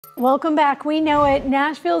Welcome back. We know it.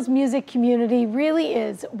 Nashville's music community really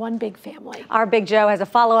is one big family. Our Big Joe has a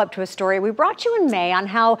follow-up to a story we brought you in May on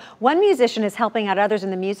how one musician is helping out others in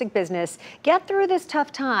the music business get through this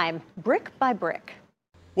tough time, brick by brick.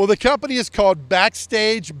 Well, the company is called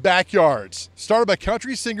Backstage Backyards, started by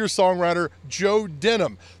country singer-songwriter Joe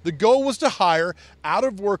Denham. The goal was to hire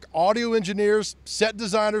out-of-work audio engineers, set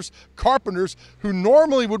designers, carpenters who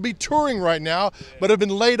normally would be touring right now, but have been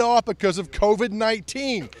laid off because of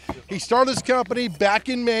COVID-19. He started his company back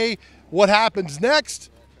in May. What happens next?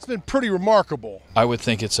 It's been pretty remarkable. I would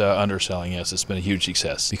think it's underselling, yes. It's been a huge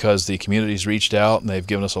success because the community's reached out and they've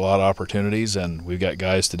given us a lot of opportunities, and we've got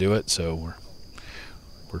guys to do it, so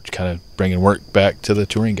we're kind of bringing work back to the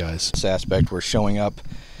touring guys. This aspect, we're showing up,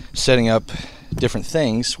 setting up different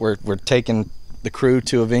things. We're taking the crew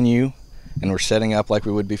to a venue and we're setting up like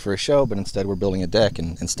we would be for a show, but instead we're building a deck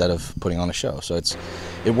instead of putting on a show. So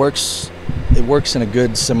it works in a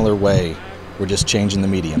good, similar way. We're just changing the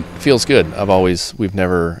medium. It feels good.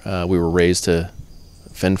 We were raised to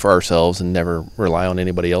fend for ourselves and never rely on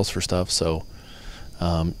anybody else for stuff. So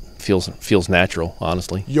feels natural,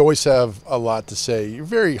 honestly. You always have a lot to say. You're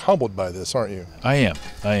very humbled by this, aren't you? I am.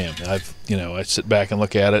 I sit back and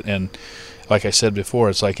look at it, and like I said before,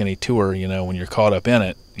 it's like any tour, when you're caught up in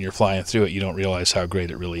it and you're flying through it, you don't realize how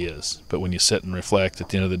great it really is. But when you sit and reflect at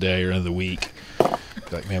the end of the day or end of the week, you're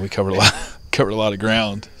like, man, we covered a lot of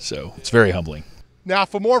ground. So it's very humbling. Now,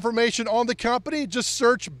 for more information on the company, just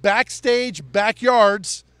search Backstage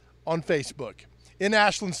Backyards on Facebook. In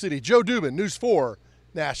Ashland City, Joe Dubin, News 4,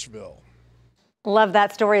 Nashville. Love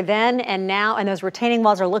that story then and now, and those retaining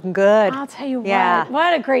walls are looking good. I'll tell you Yeah.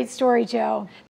 what a great story, Joe.